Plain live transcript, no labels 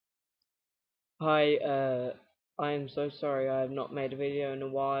Hi, I am so sorry I have not made a video in a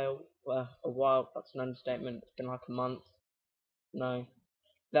while. Well, a while, that's an understatement. It's been like a month. No,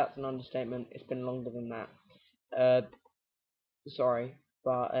 that's an understatement. It's been longer than that. Uh, sorry,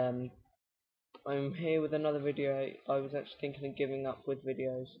 but I'm here with another video. I was actually thinking of giving up with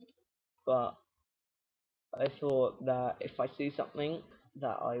videos, but I thought that if I see something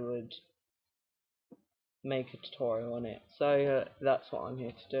that I would make a tutorial on it. So that's what I'm here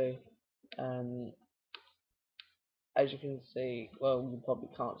to do. As you can see, well, you probably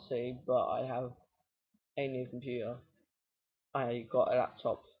can't see, but I have a new computer. I got a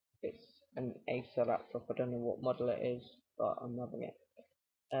laptop. It's an Acer laptop. I don't know what model it is, but I'm loving it.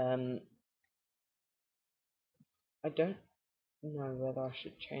 I don't know whether I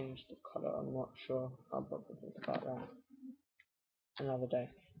should change the color. I'm not sure. I'll probably think about that another day.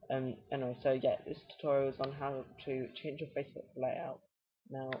 Anyway, so yeah, this tutorial is on how to change your Facebook layout.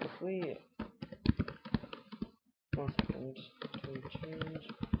 Now, if we 1 second to change.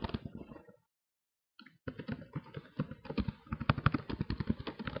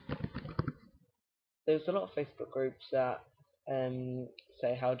 There's a lot of Facebook groups that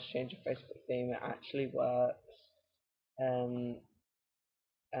say how to change your Facebook theme. It actually works, and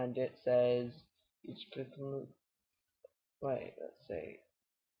it says you just click on the, wait, let's see.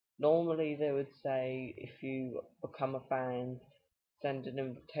 Normally they would say if you become a fan, send an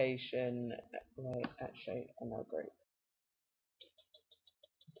invitation. Wait, actually, another group.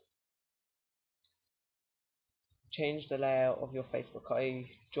 Change the layout of your Facebook. I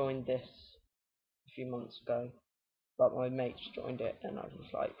joined this a few months ago, but my mates joined it, and I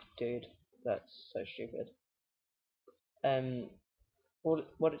was like, dude, that's so stupid.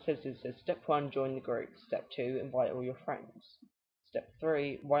 What it says is, step 1, join the group. Step 2, invite all your friends. Step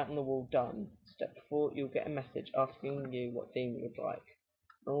 3, write on the wall done. Step 4, you'll get a message asking you what theme you would like.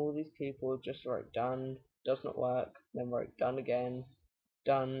 And all these people just wrote done, does not work, then wrote done again,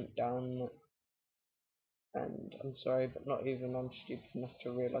 done, done, and I'm sorry, but not even I'm stupid enough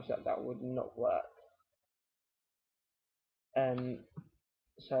to realise that that would not work.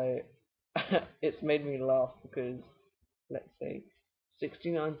 So it's made me laugh because, let's see,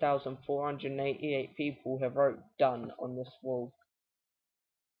 69,488 people have wrote done on this wall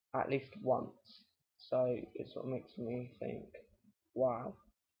at least once. So it sort of makes me think, wow.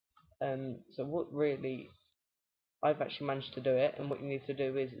 So what really, I've actually managed to do it, and what you need to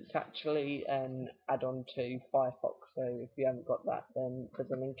do is it's actually an add-on to Firefox. So if you haven't got that, then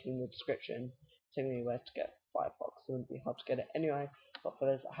there's a link in the description telling you where to get Firefox. It wouldn't be hard to get it anyway, but for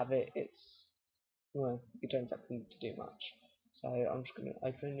those that have it, it's, well, you don't exactly need to do much. So I'm just going to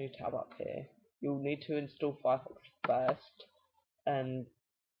open a new tab up here. You'll need to install Firefox first, and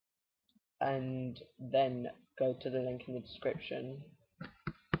then go to the link in the description.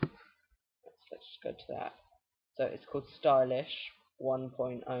 Let's just go to that. So it's called Stylish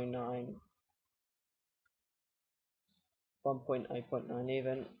 1.09, 1.0.9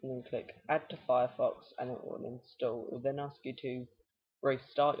 even, and then click Add to Firefox, and it will install. It will then ask you to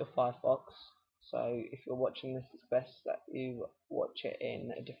restart your Firefox. So if you're watching this, it's best that you watch it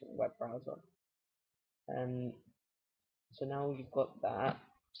in a different web browser. So now you've got that,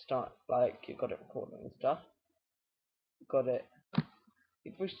 you've got it recording and stuff. You've got it.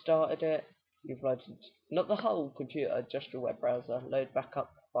 You've restarted it. You've loaded not the whole computer, just your web browser. Load back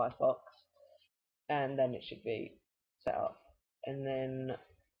up Firefox, and then it should be set up. And then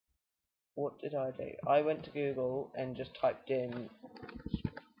what did I do? I went to Google and just typed in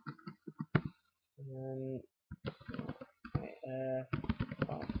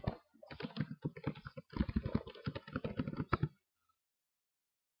Firefox.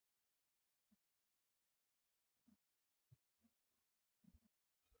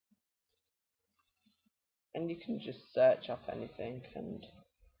 And you can just search up anything and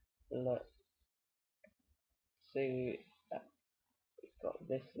look, see that it's got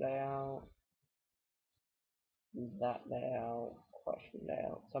this layout, that layout, quite a few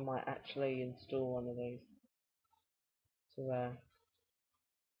layouts. I might actually install one of these. So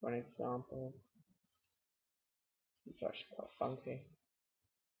for an example, it's actually quite funky.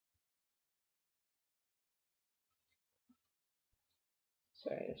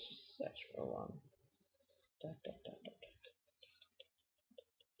 So let's just search for one. Da, da, da, da, da.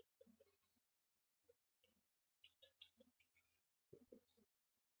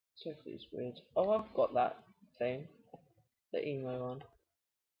 So if it's weird. Oh, I've got that thing, the emo one.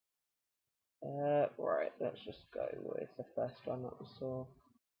 Right, let's just go with the first one that we saw.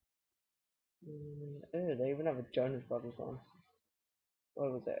 Oh, they even have a Jonas Brothers one.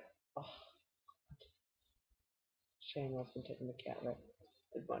 What was it? Oh, shame I was going to take a look at it.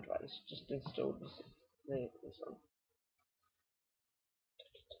 It's my right, let's just install this one.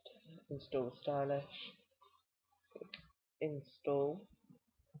 Install stylish, install,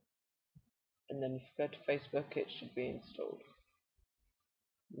 and then if you go to Facebook, it should be installed.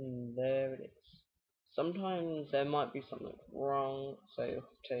 And there it is. Sometimes there might be something wrong, so you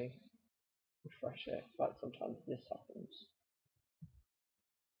have to refresh it. Like sometimes this happens.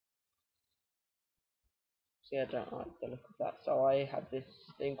 See, I don't like the look of that, so I have this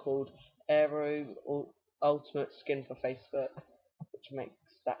thing called Aero Ultimate Skin for Facebook, which makes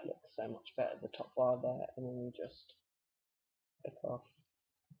that look so much better. The top bar there, and then you just click off,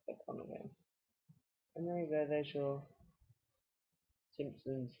 click on again, and there you go. There's your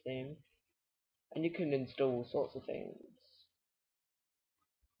Simpsons theme, and you can install all sorts of things.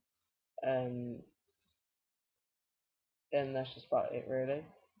 Then that's just about it, really.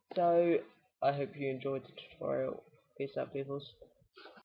 So I hope you enjoyed the tutorial. Peace out, peoples.